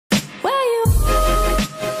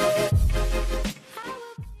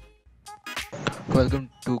Welcome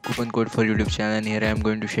to Coupon Code for YouTube channel, and here I am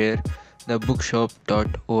going to share the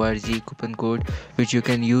bookshop.org coupon code which you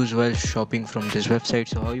can use while shopping from this website.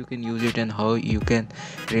 So how you can use it and how you can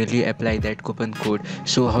really apply that coupon code.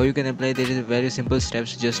 So how you can apply, there is very simple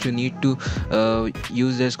steps. Just you need to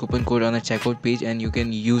use this coupon code on a checkout page and you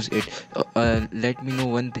can use it. Let me know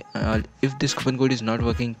one if this coupon code is not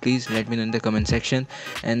working, please let me know in the comment section.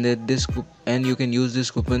 And and you can use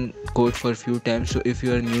this coupon code for few times. So if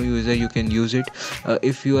you are a new user, you can use it.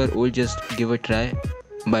 If you are old, just give a try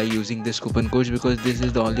by using this coupon codes, because this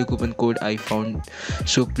is the only coupon code I found.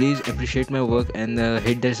 So please appreciate my work and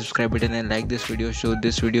hit that subscribe button and like this video, so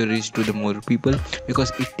this video reach to the more people,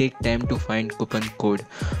 because it take time to find coupon code.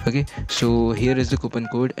 Okay, so here is the coupon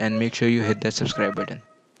code and make sure you hit that subscribe button.